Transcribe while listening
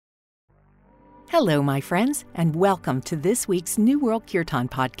Hello, my friends, and welcome to this week's New World Kirtan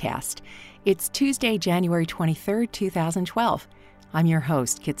podcast. It's Tuesday, January 23rd, 2012. I'm your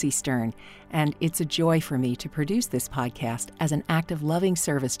host, Kitsy Stern, and it's a joy for me to produce this podcast as an act of loving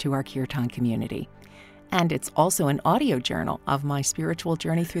service to our Kirtan community. And it's also an audio journal of my spiritual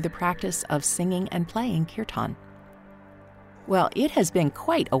journey through the practice of singing and playing Kirtan. Well, it has been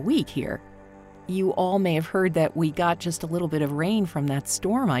quite a week here. You all may have heard that we got just a little bit of rain from that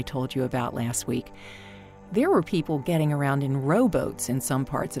storm I told you about last week. There were people getting around in rowboats in some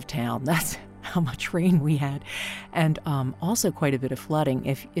parts of town. That's how much rain we had. And also quite a bit of flooding.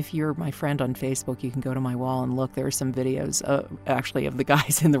 If you're my friend on Facebook, you can go to my wall and look. There are some videos, actually, of the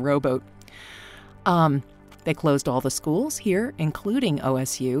guys in the rowboat. They closed all the schools here, including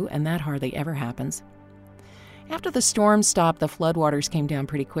OSU, and that hardly ever happens. After the storm stopped, the floodwaters came down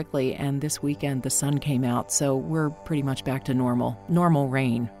pretty quickly, and this weekend the sun came out, so we're pretty much back to normal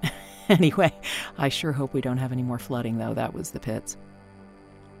rain. Anyway, I sure hope we don't have any more flooding, though. That was the pits.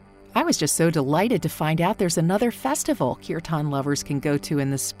 I was just so delighted to find out there's another festival Kirtan lovers can go to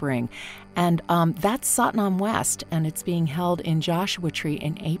in the spring, and that's Satnam West, and it's being held in Joshua Tree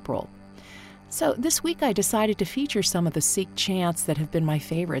in April. So this week I decided to feature some of the Sikh chants that have been my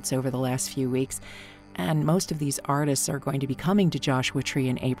favorites over the last few weeks. And most of these artists are going to be coming to Joshua Tree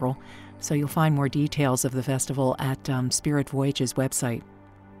in April, so you'll find more details of the festival at Spirit Voyage's website.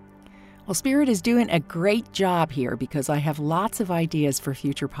 Well, Spirit is doing a great job here because I have lots of ideas for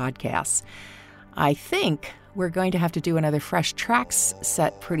future podcasts. I think we're going to have to do another Fresh Tracks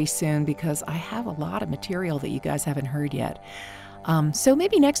set pretty soon because I have a lot of material that you guys haven't heard yet. So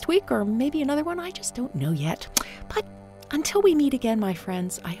maybe next week or maybe another one, I just don't know yet. But until we meet again, my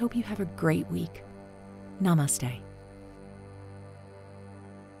friends, I hope you have a great week. Namaste.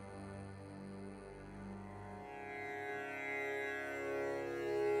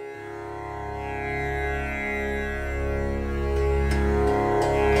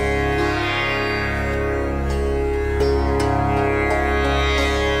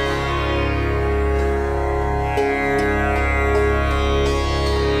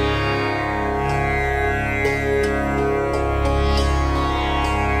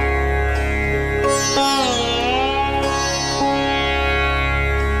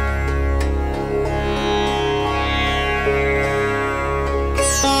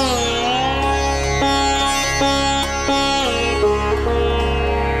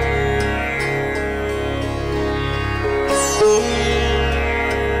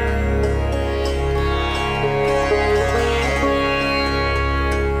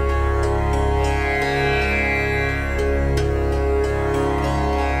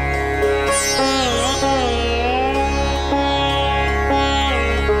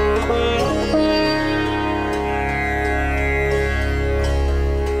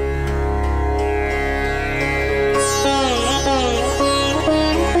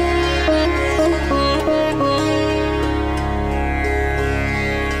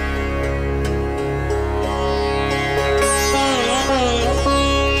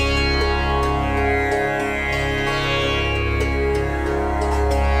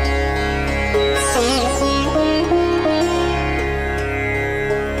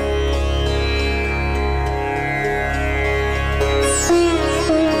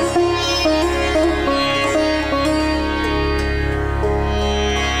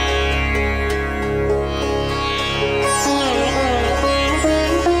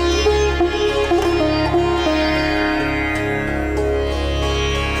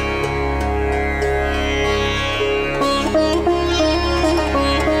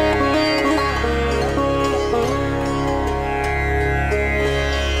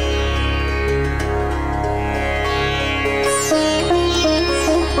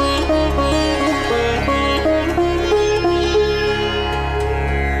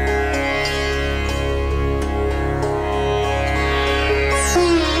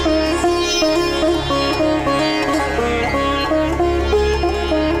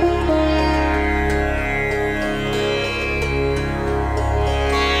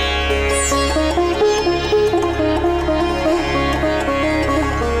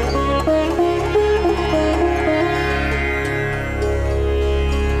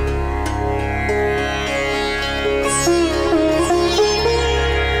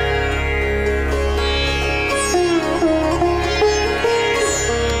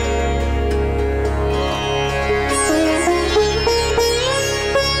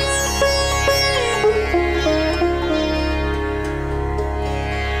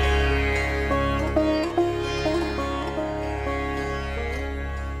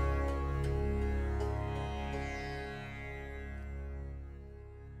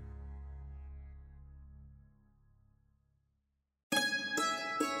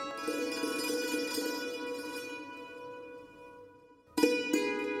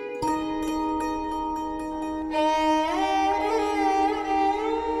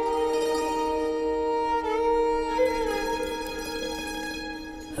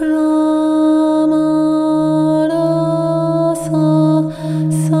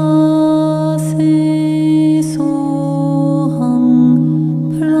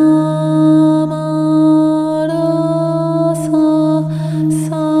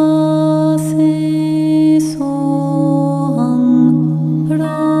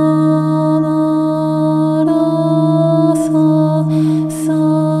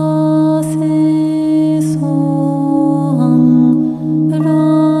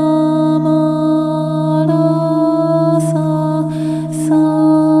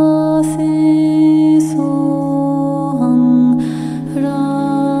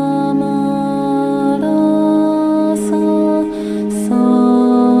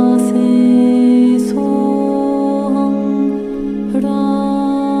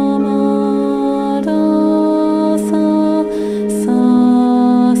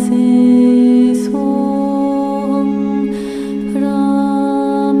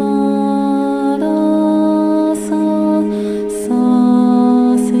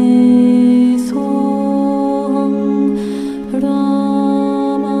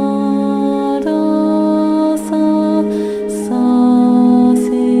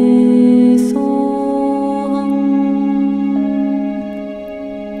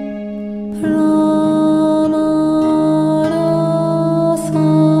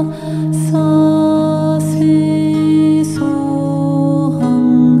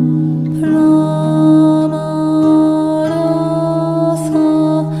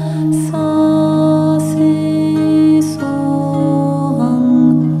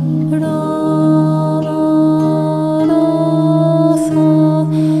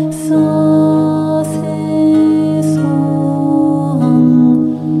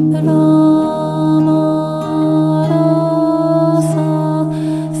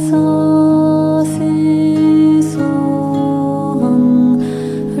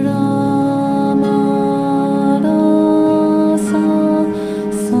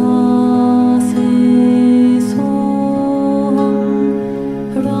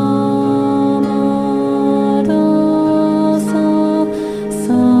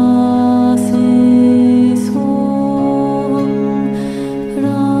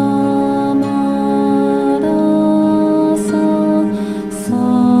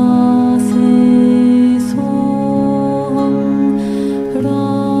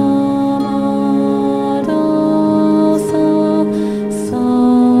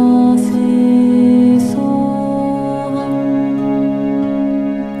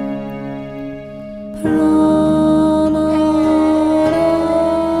 Ram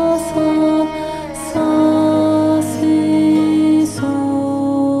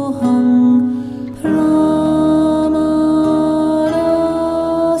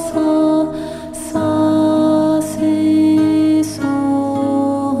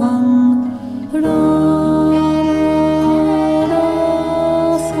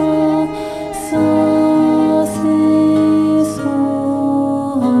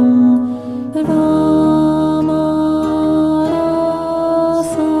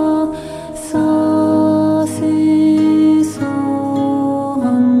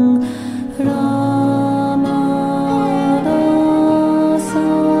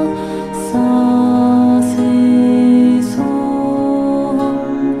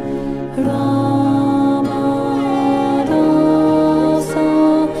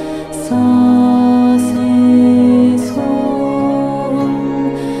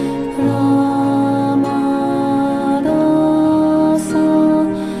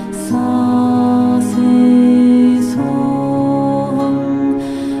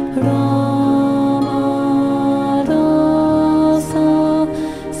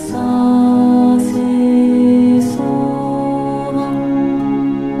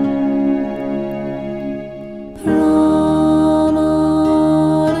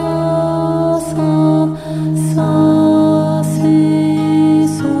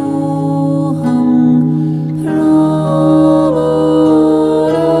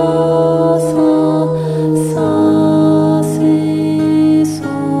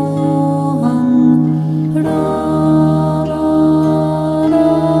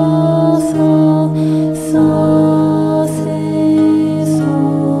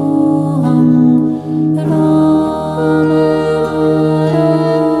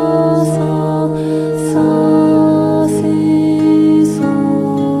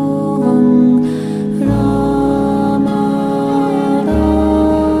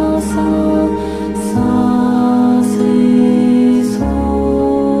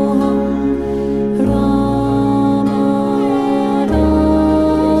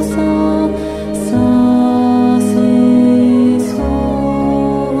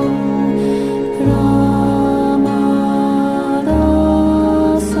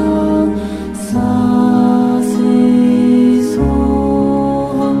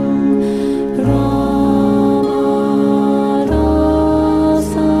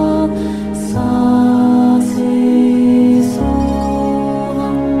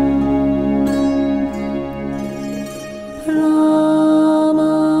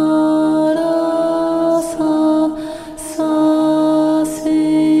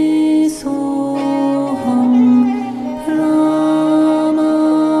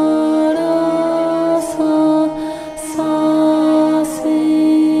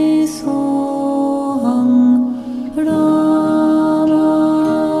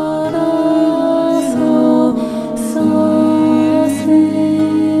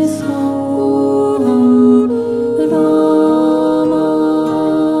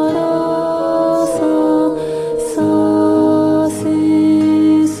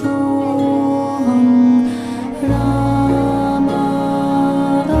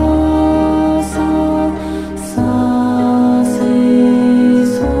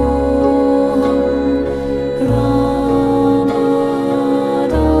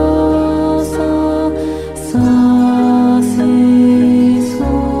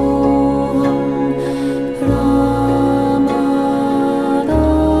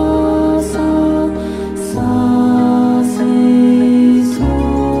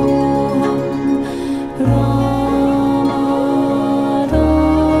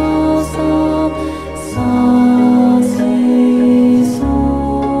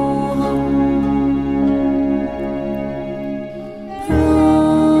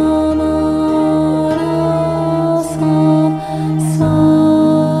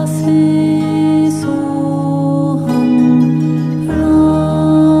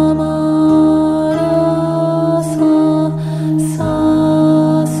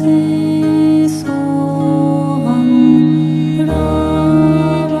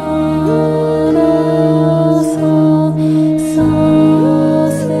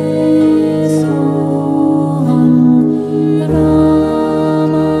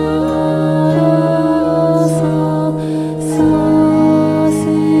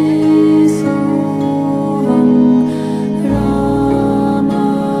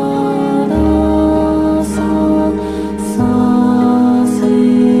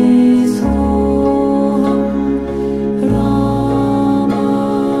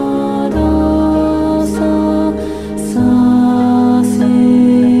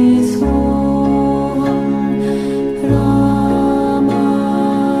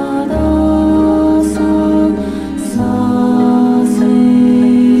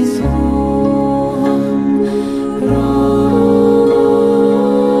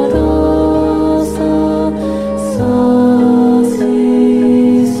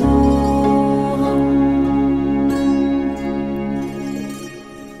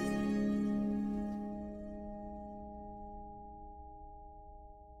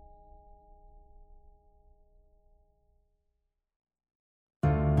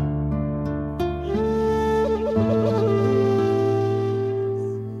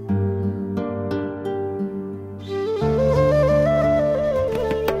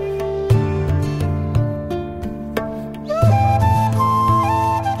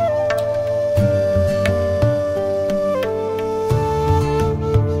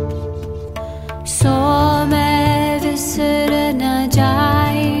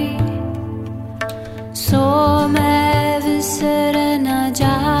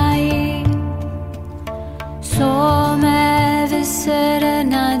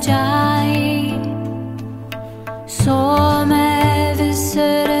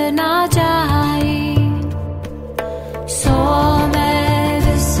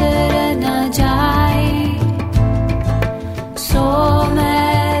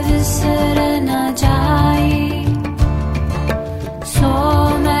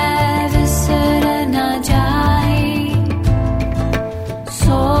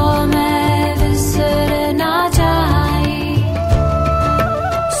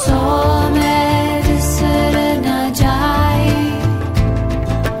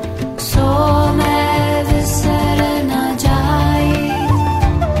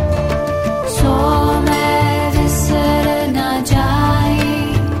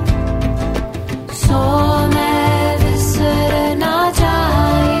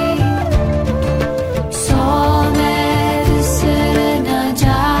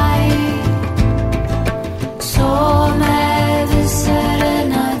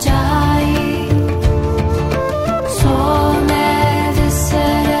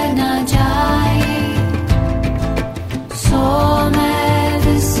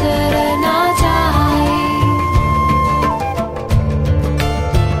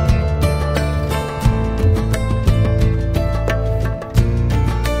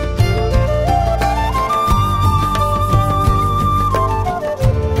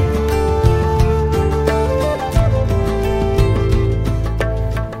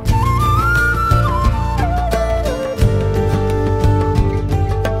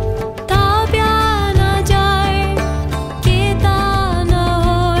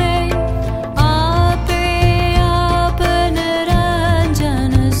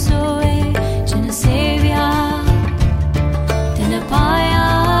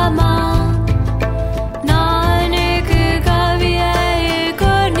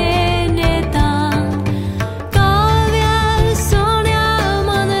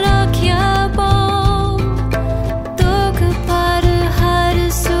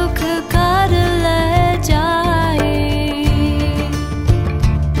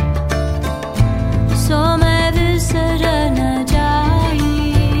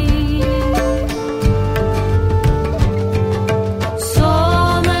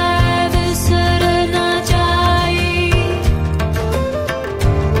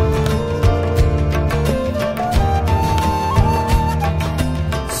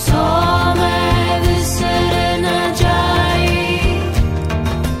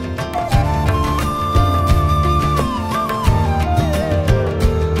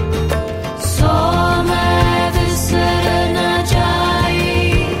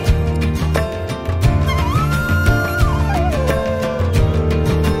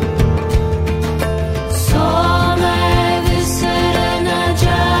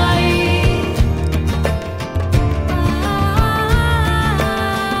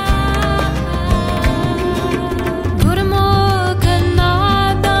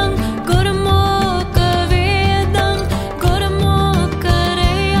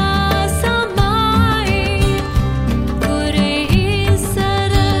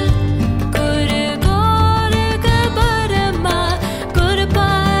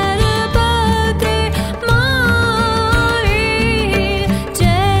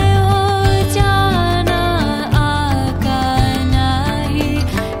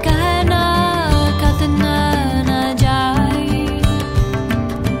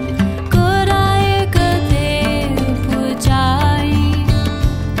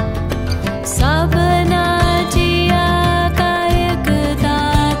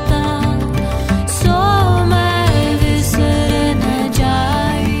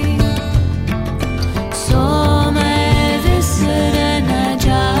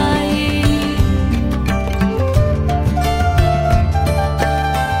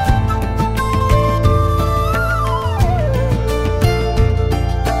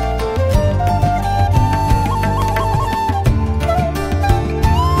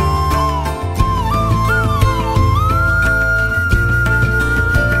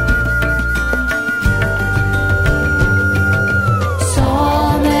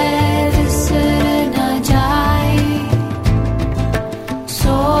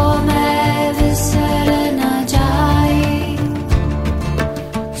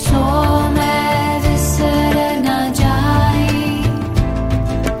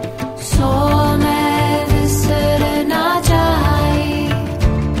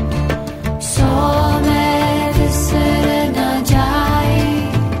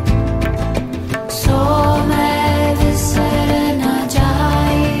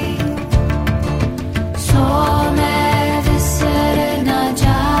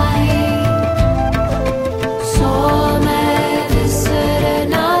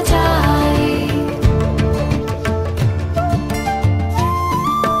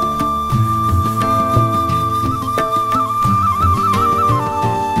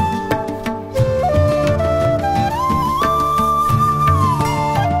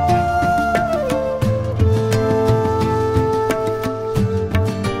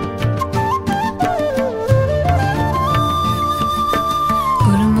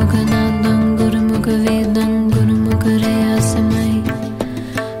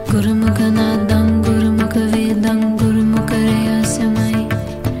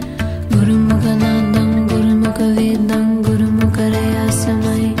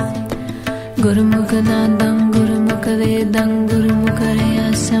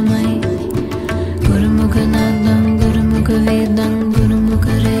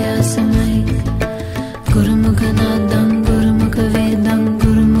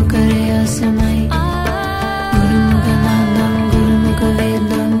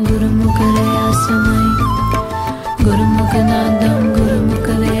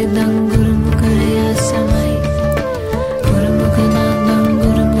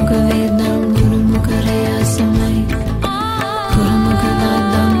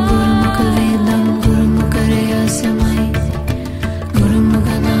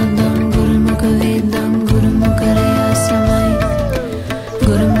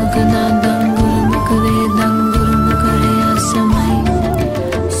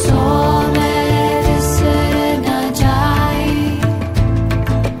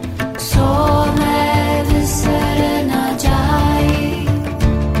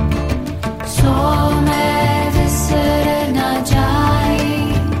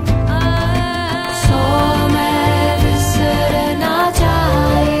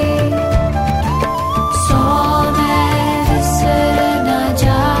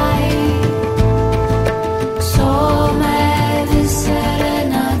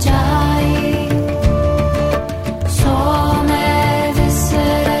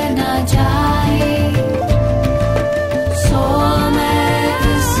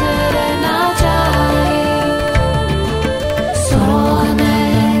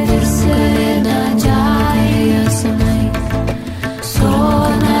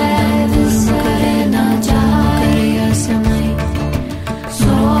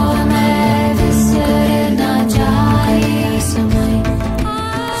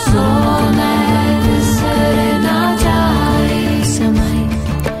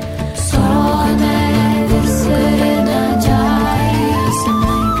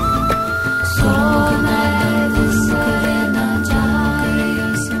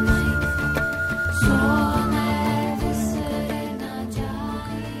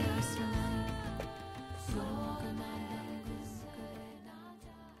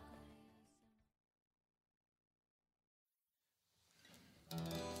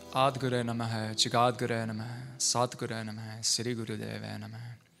Adguru Namaha, Jagadguru Namaha, Satguru Namaha, Sri Gurudeva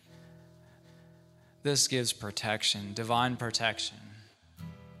Namaha. This gives protection, divine protection.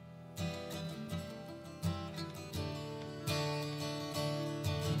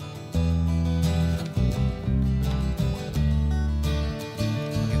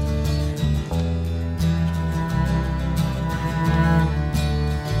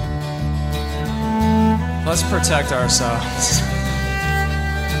 Let's protect ourselves.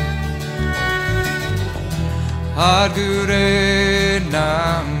 Adguru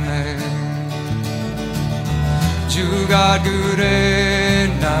Namaha, Jagadguru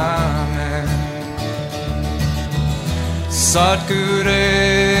Namaha, Satguru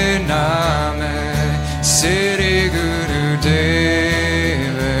Namaha, Sri Gurudeva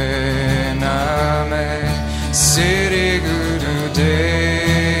Namaha, Sri Gurudeva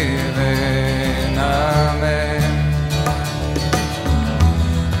Namaha.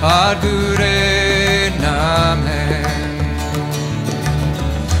 Adguru Namaha,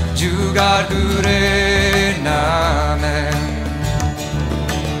 Jagadguru Namaha,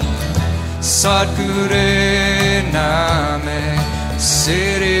 Satguru Namaha,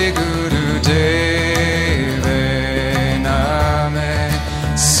 Sri Gurudeva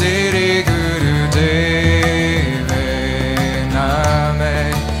Namaha, Sri Gurudeva Namaha.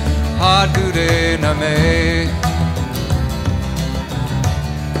 Adguru Namaha,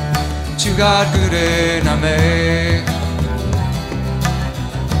 Jagadguru Namaha,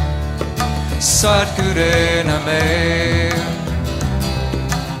 Satguru Namaha,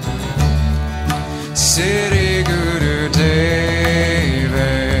 Sri Gurudeva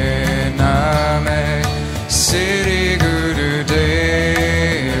Namaha, Sri Gurudeva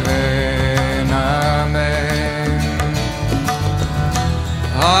Namaha.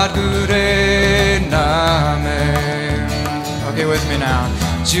 Adguru Namaha. Okay, with me now.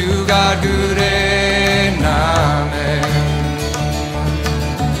 Jagadguru Namaha,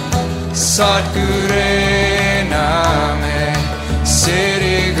 Satguru Namaha,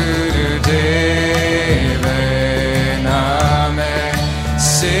 Sri Gurudeva Namaha,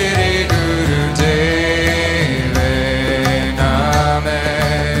 Sri Gurudeva Namaha.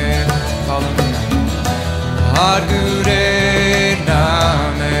 Follow me now. Adguru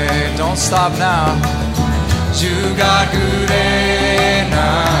Namaha. Don't stop now. Jagadguru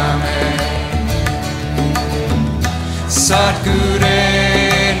Namaha, Satguru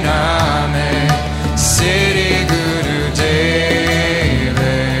Namaha, Sri Gurudeva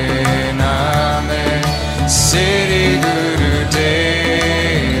Namaha, Sri Gurudeva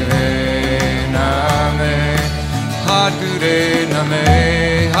Namaha. Adguru Namaha,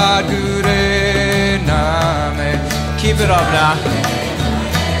 Adguru Namaha. Keep it up now.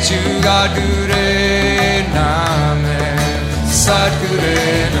 Jagadguru Namaha, Satguru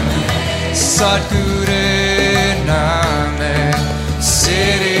Namaha, Satguru Namaha,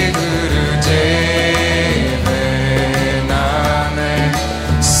 Sri Gurudeva Namaha,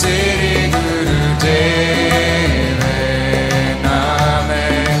 Sri Gurudeva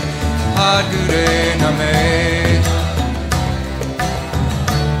Namaha. Adguru Namaha,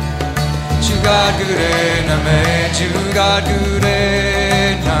 Jagadguru Namaha, Jagadguru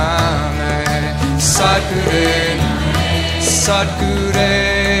Namaha, Satguru Namaha, Satguru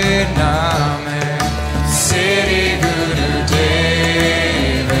Namaha, Sri Gurudeva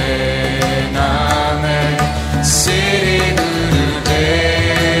Namaha, Sri Gurudeva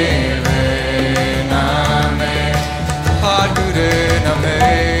Namaha. Adguru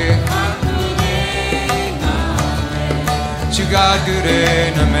Namaha, Jagadguru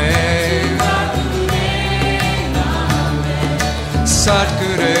Namaha,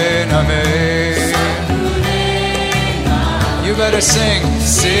 Satguru Namaha. You better sing.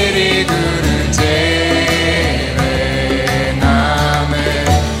 Sri Gurudeva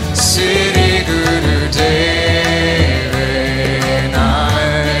Namaha, Sri Gurudeva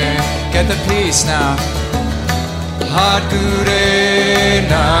Namaha. Get the peace now. Adguru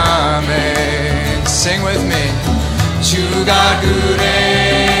Namaha. Sing with me. Jagadguru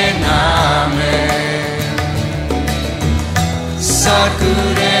Namaha,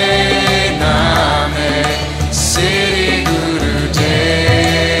 Satguru Namaha, Sri Gurudeva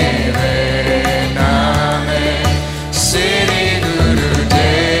Namaha, Sri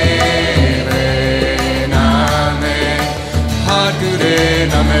Gurudeva Namaha. Adguru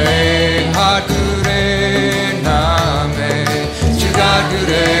Namaha, Adguru Namaha,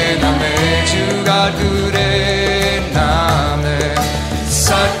 Jagadguru Namaha, Jagadguru Namaha,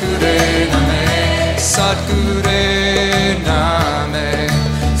 Satguru Namaha, Satguru Namaha,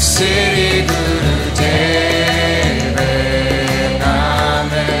 Sri Gurudeva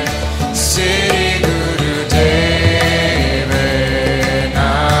Namaha,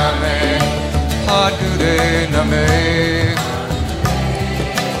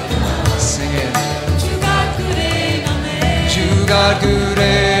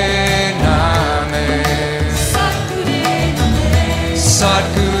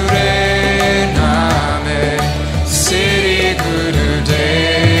 Satguru Name Sri Guru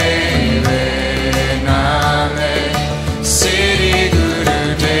Deva Name Sri Guru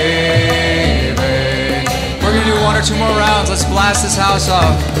Deva. We're gonna do one or two more rounds. Let's blast this house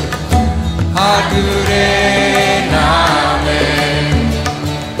up. Satguru Name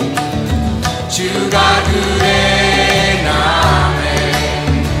Jugadguru Name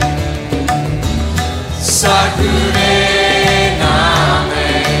Satguru Name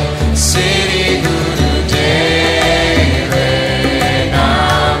Sri Guru Deva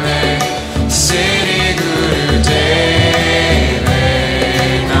Name Sri Guru Deva.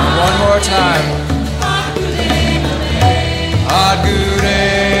 Now one more time. Satguru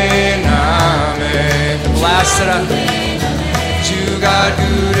Name. Blast it up.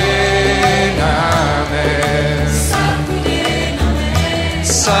 Jugadguru Name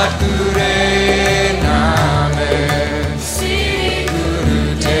Satguru Name Sri Guru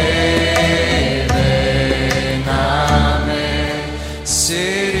Deva Name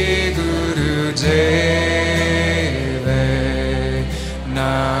Sri Guru Deva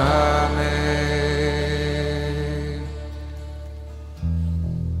Name.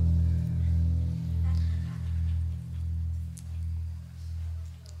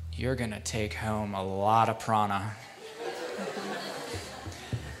 You're gonna take home a lot of prana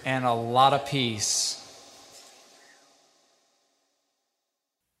and a lot of peace.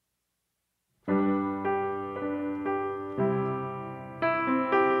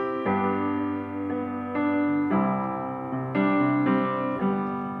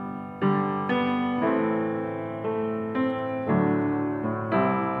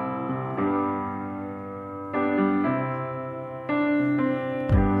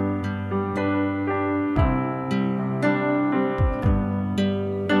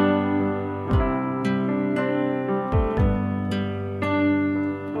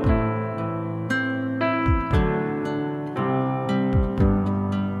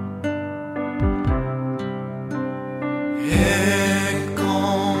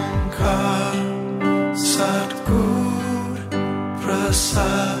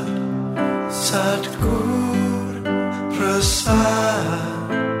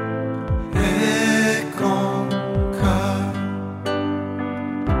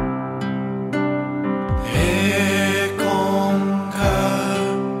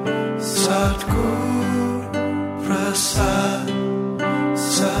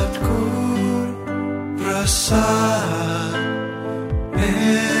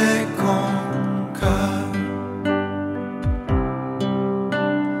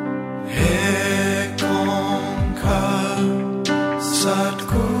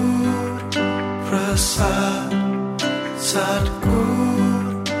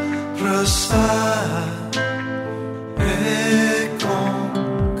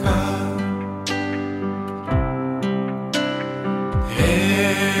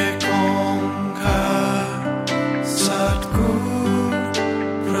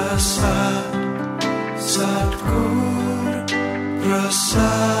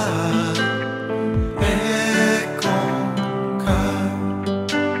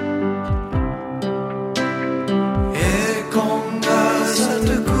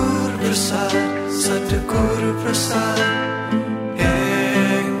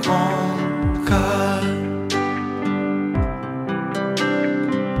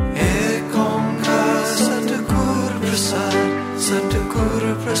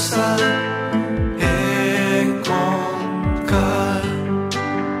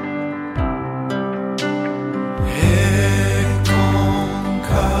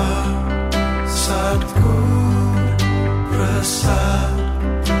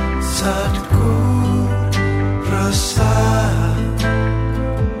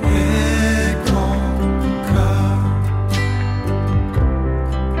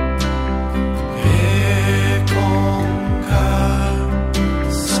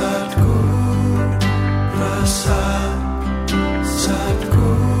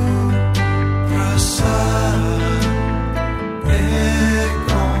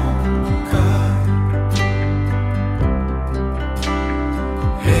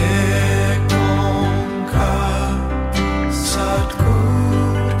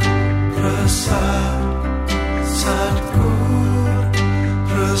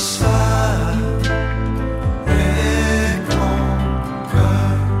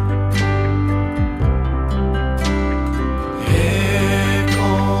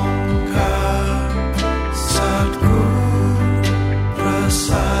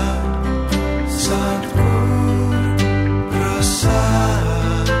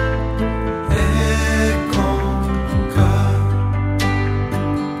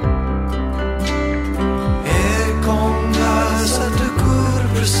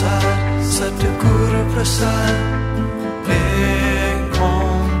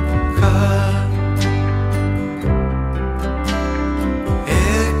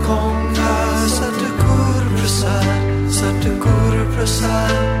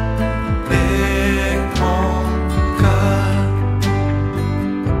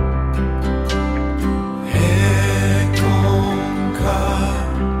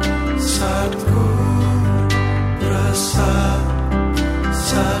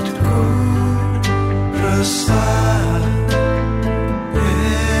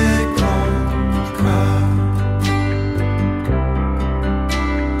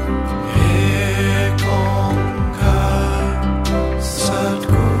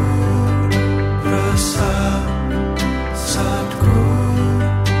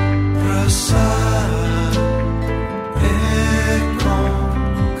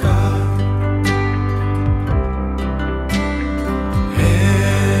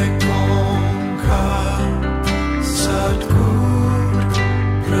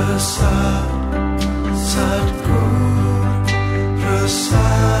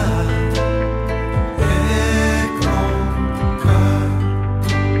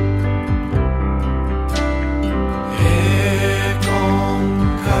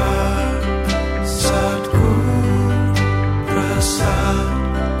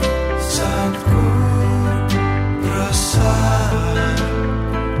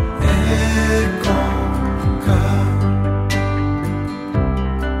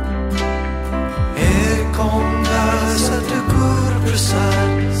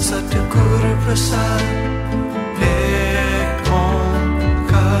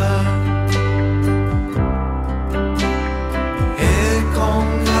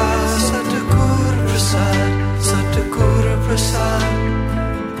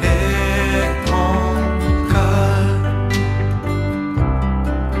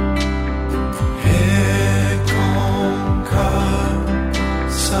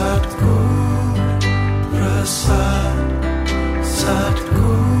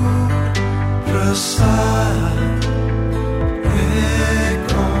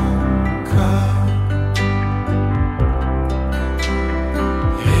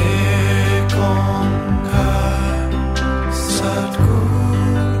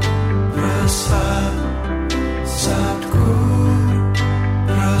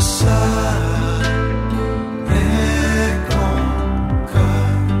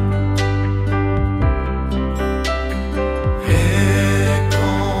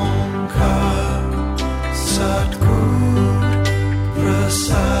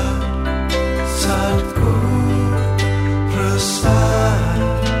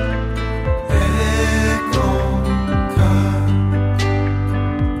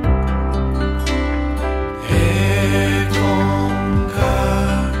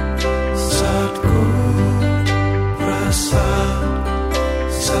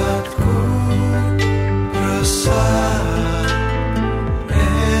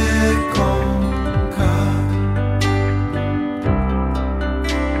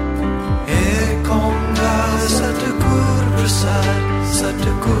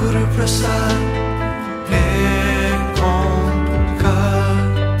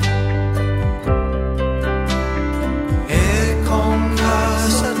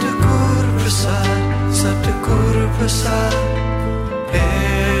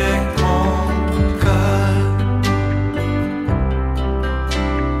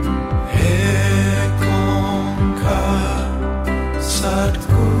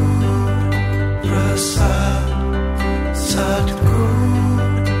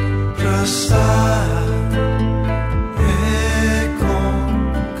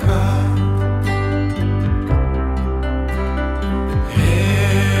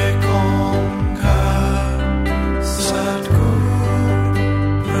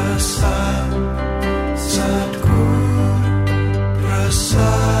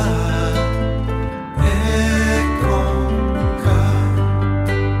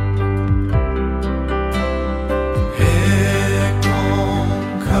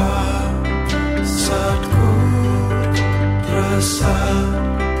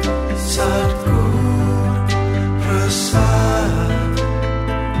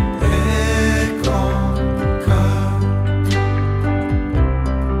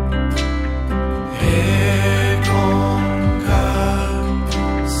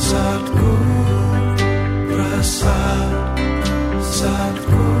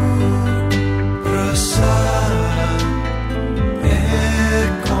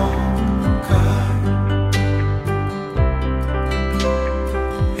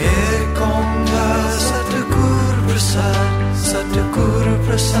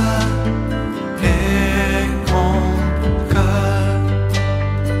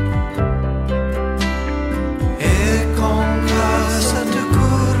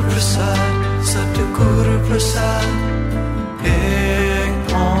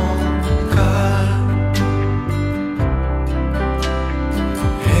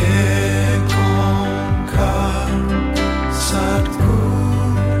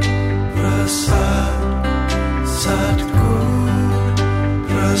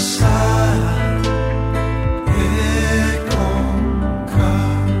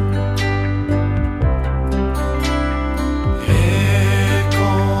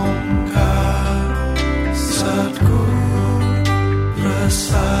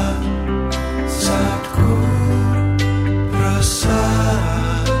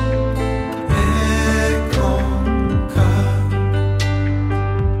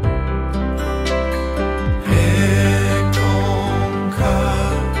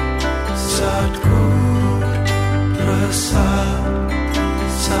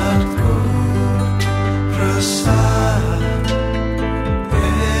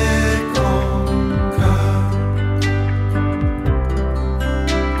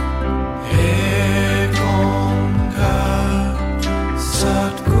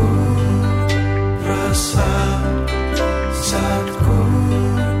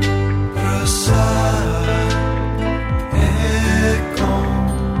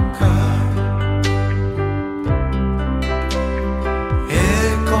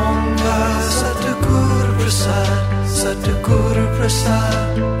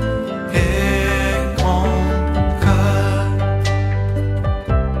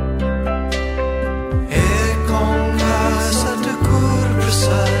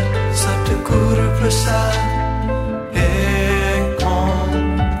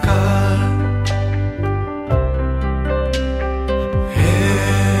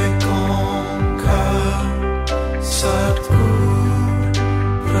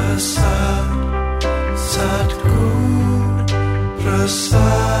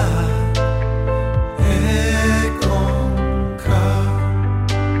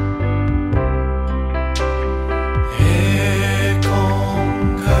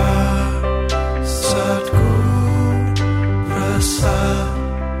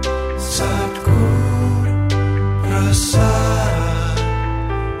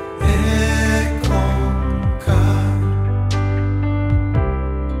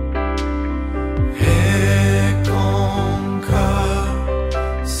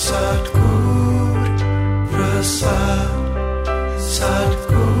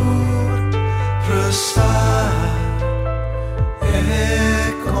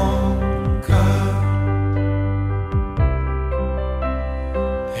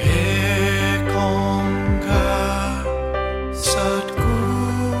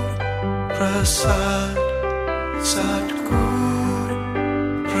 Prasad